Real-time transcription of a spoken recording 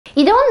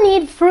You don't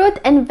need fruit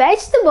and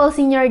vegetables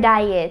in your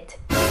diet.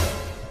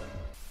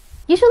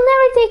 You should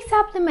never take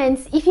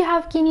supplements if you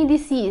have kidney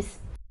disease.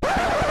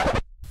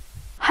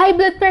 High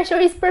blood pressure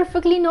is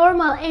perfectly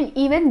normal and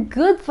even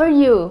good for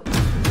you.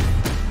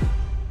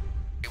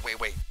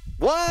 Wait.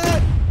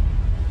 What?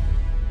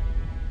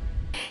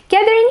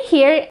 Gathering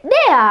here,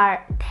 there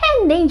are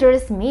 10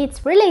 dangerous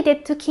myths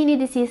related to kidney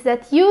disease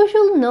that you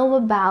should know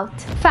about.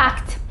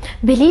 Fact: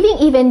 believing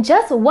even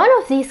just one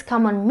of these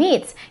common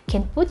myths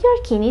can put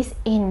your kidneys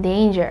in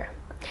danger.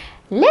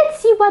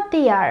 Let's see what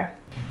they are.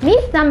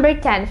 Myth number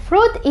 10.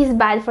 Fruit is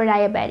bad for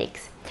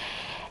diabetics.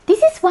 This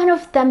is one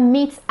of the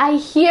myths I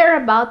hear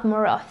about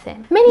more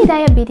often. Many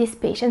diabetes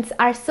patients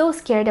are so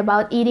scared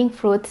about eating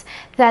fruits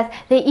that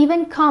they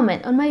even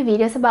comment on my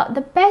videos about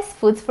the best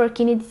foods for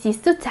kidney disease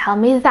to tell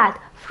me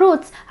that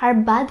fruits are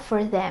bad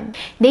for them.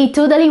 They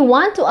totally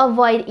want to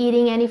avoid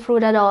eating any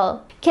fruit at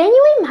all. Can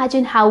you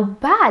imagine how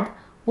bad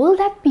will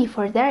that be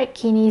for their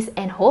kidneys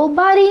and whole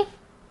body?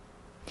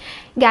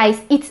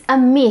 Guys, it's a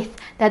myth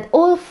that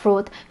all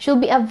fruit should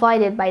be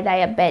avoided by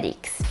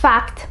diabetics.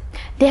 Fact: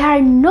 there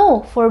are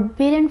no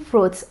forbidden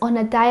fruits on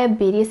a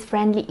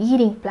diabetes-friendly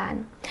eating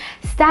plan.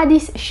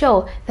 Studies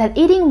show that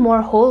eating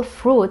more whole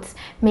fruits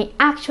may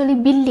actually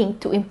be linked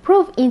to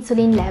improved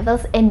insulin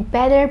levels and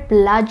better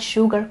blood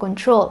sugar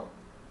control.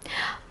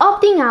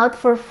 Opting out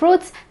for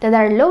fruits that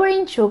are lower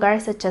in sugar,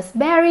 such as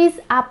berries,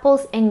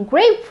 apples, and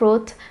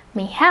grapefruit,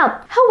 may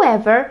help.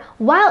 However,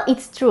 while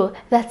it's true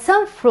that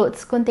some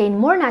fruits contain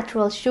more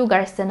natural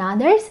sugars than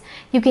others,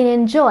 you can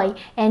enjoy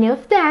any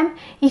of them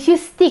if you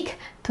stick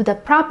to the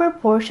proper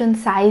portion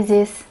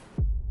sizes.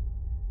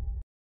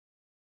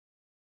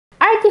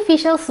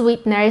 Artificial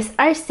sweeteners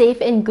are safe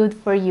and good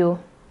for you.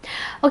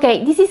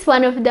 Okay, this is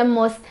one of the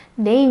most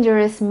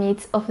dangerous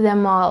myths of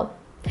them all.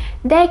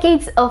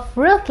 Decades of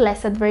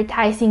ruthless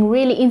advertising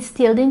really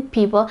instilled in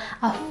people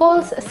a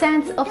false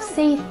sense of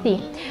safety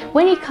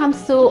when it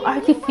comes to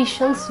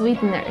artificial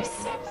sweeteners.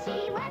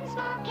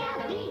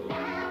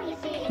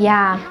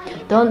 Yeah,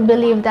 don't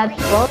believe that.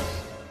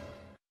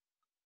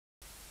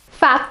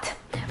 Fact: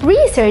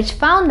 research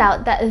found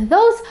out that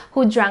those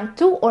who drank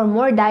 2 or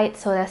more diet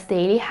sodas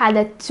daily had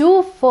a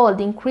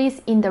 2-fold increase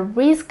in the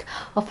risk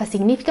of a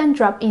significant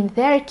drop in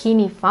their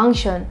kidney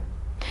function.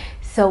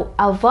 So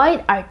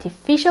avoid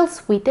artificial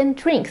sweetened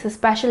drinks,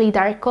 especially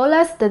dark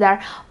colas that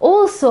are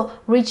also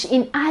rich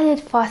in added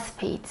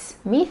phosphates.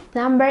 Myth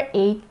number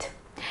 8.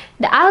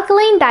 The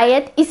alkaline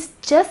diet is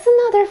just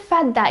another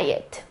fad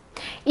diet.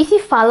 If you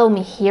follow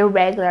me here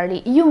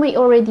regularly, you may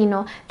already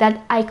know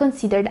that I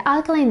consider the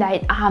alkaline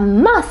diet a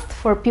must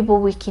for people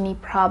with kidney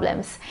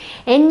problems.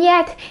 And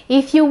yet,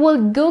 if you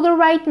will Google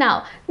right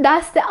now,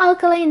 does the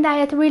alkaline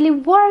diet really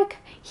work?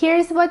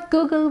 Here's what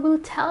Google will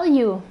tell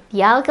you.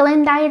 The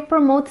alkaline diet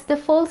promotes the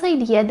false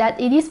idea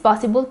that it is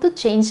possible to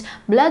change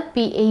blood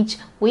pH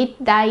with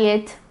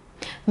diet.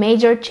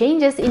 Major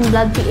changes in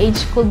blood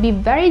pH could be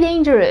very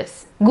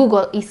dangerous.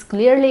 Google is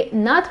clearly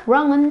not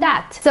wrong on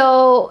that.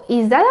 So,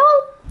 is that all?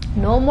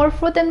 No more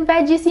fruit and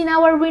veggies in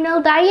our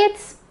renal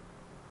diets?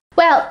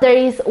 Well, there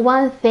is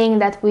one thing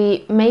that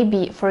we may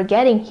be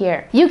forgetting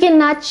here. You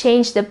cannot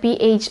change the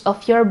pH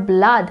of your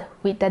blood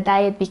with the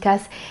diet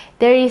because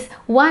there is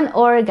one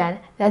organ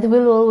that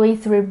will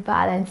always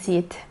rebalance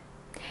it.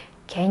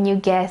 Can you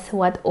guess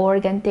what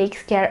organ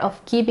takes care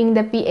of keeping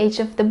the pH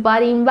of the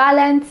body in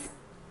balance?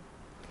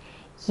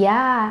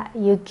 Yeah,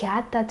 you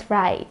got that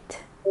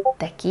right.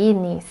 The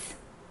kidneys.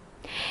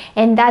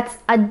 And that's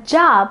a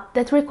job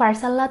that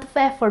requires a lot of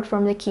effort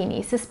from the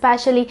kidneys,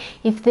 especially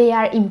if they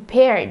are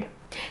impaired.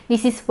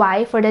 This is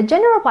why for the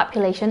general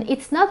population,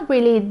 it's not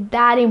really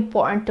that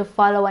important to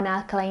follow an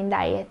alkaline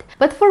diet.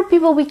 But for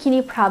people with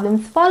kidney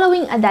problems,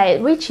 following a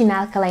diet rich in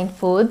alkaline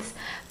foods,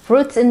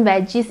 fruits and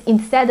veggies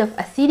instead of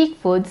acidic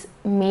foods,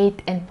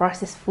 meat and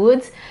processed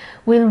foods,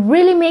 will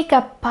really make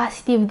a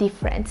positive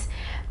difference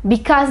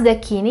because the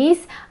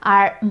kidneys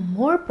are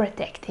more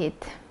protected.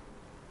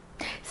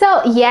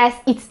 So yes,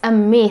 it's a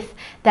myth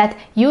that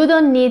you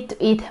don't need to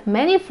eat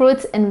many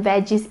fruits and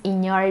veggies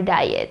in your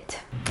diet.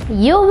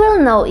 You will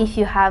know if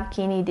you have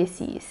kidney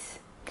disease.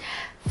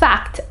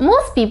 Fact: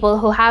 most people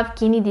who have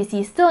kidney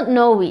disease don't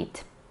know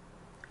it.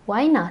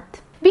 Why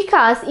not?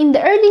 Because in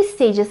the early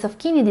stages of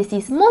kidney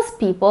disease, most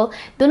people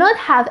do not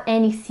have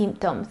any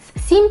symptoms.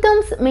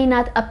 Symptoms may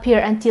not appear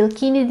until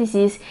kidney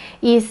disease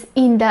is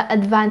in the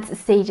advanced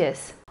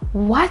stages.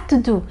 What to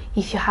do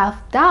if you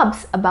have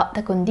doubts about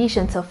the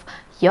conditions of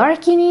your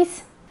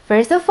kidneys?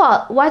 First of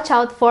all, watch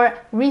out for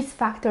risk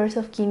factors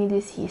of kidney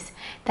disease.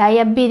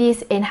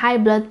 Diabetes and high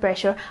blood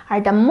pressure are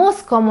the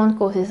most common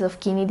causes of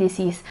kidney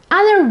disease.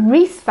 Other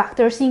risk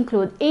factors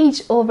include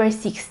age over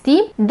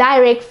 60,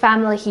 direct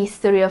family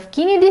history of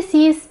kidney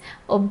disease,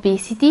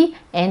 obesity,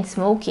 and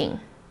smoking.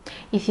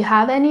 If you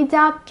have any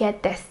doubt,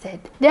 get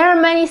tested. There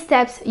are many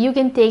steps you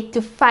can take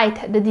to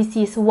fight the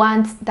disease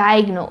once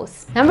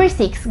diagnosed. Number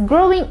 6,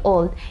 growing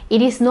old.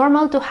 It is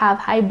normal to have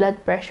high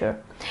blood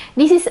pressure.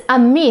 This is a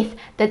myth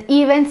that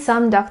even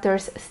some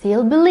doctors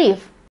still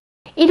believe.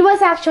 It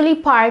was actually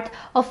part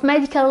of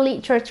medical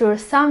literature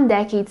some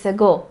decades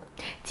ago.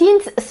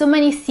 Since so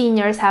many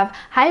seniors have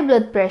high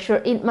blood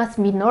pressure, it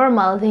must be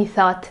normal, they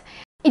thought.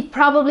 It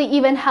probably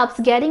even helps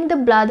getting the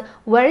blood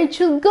where it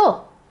should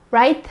go,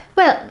 right?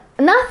 Well,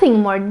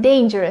 nothing more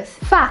dangerous.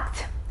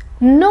 Fact.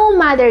 No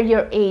matter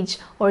your age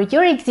or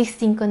your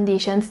existing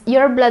conditions,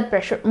 your blood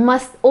pressure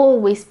must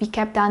always be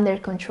kept under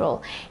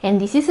control. And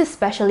this is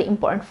especially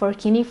important for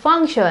kidney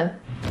function.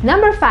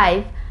 Number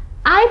 5.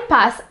 I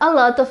pass a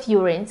lot of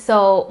urine,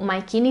 so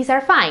my kidneys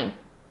are fine.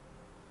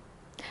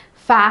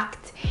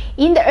 Fact.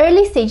 In the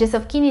early stages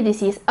of kidney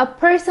disease, a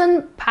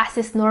person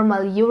passes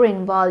normal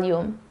urine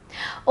volume.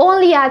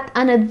 Only at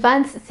an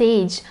advanced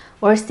stage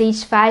or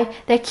stage 5,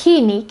 the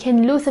kidney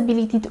can lose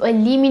ability to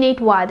eliminate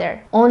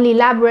water. Only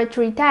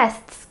laboratory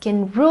tests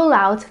can rule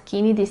out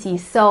kidney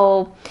disease.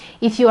 So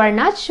if you are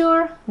not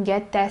sure,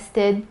 get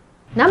tested.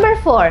 Number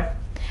 4.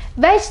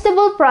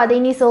 Vegetable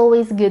protein is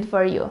always good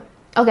for you.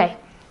 Okay.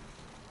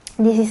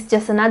 This is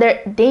just another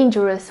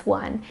dangerous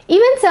one.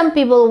 Even some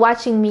people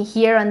watching me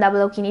here on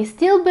Double O Kidney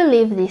still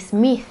believe this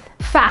myth.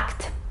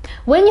 Fact.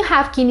 When you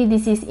have kidney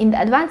disease in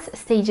the advanced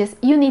stages,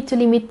 you need to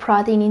limit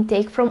protein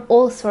intake from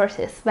all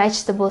sources,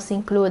 vegetables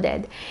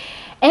included.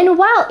 And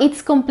while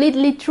it's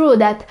completely true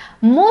that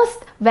most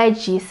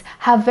veggies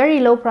have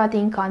very low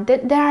protein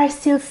content, there are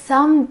still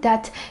some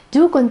that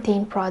do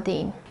contain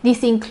protein.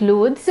 This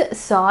includes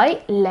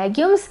soy,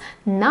 legumes,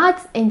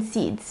 nuts, and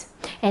seeds.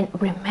 And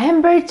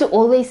remember to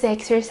always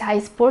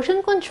exercise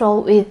portion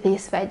control with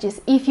these veggies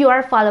if you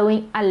are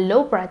following a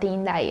low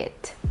protein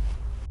diet.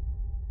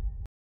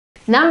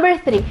 Number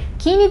 3.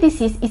 Kidney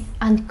disease is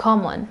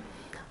uncommon.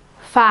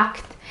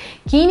 Fact.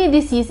 Kidney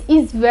disease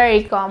is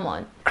very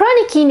common.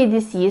 Chronic kidney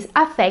disease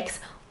affects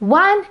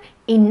 1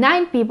 in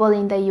 9 people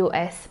in the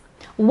US.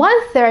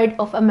 1/3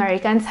 of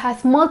Americans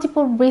has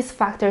multiple risk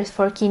factors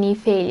for kidney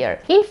failure.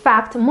 In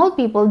fact, more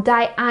people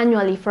die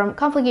annually from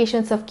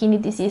complications of kidney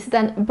disease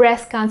than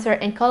breast cancer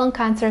and colon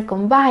cancer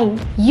combined.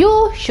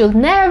 You should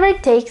never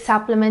take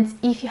supplements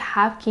if you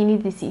have kidney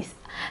disease.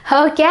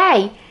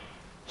 Okay,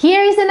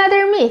 here is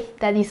another myth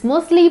that is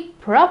mostly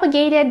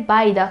propagated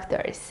by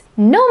doctors.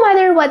 No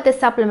matter what the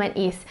supplement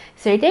is,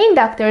 certain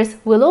doctors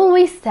will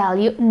always tell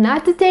you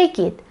not to take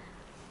it.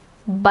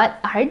 But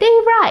are they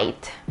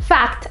right?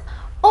 Fact.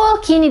 All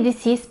kidney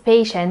disease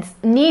patients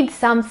need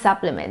some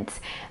supplements.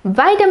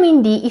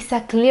 Vitamin D is a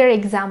clear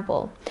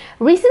example.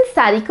 Recent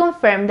study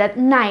confirmed that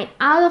 9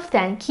 out of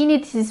 10 kidney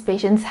disease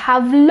patients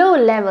have low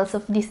levels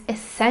of this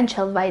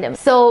essential vitamin.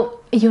 So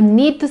you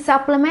need to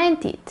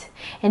supplement it.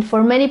 And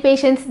for many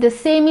patients, the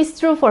same is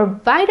true for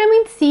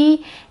vitamin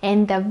C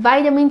and the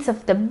vitamins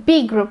of the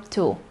B group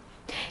too.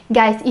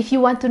 Guys, if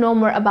you want to know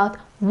more about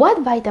what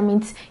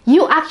vitamins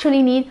you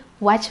actually need,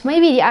 watch my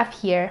video up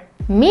here.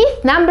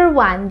 Myth number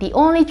 1, the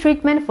only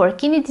treatment for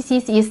kidney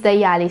disease is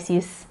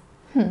dialysis.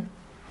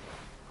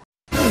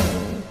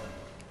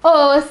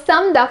 Oh,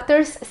 some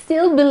doctors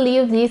still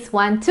believe this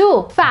one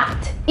too.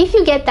 Fact, if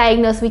you get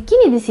diagnosed with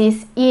kidney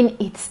disease in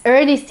its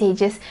early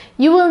stages,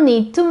 you will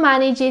need to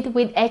manage it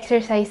with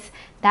exercise,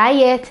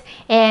 diet,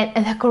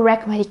 and the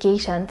correct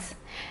medications.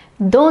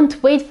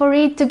 Don't wait for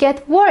it to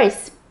get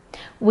worse.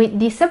 With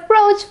this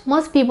approach,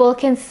 most people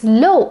can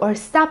slow or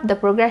stop the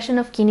progression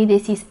of kidney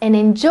disease and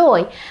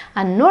enjoy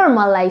a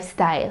normal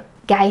lifestyle.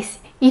 Guys,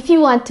 if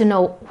you want to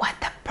know what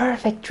the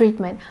perfect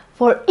treatment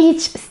for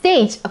each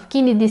stage of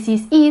kidney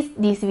disease is,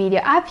 this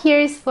video up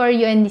here is for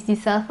you, and this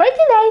is all for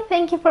today.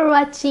 Thank you for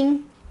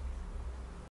watching.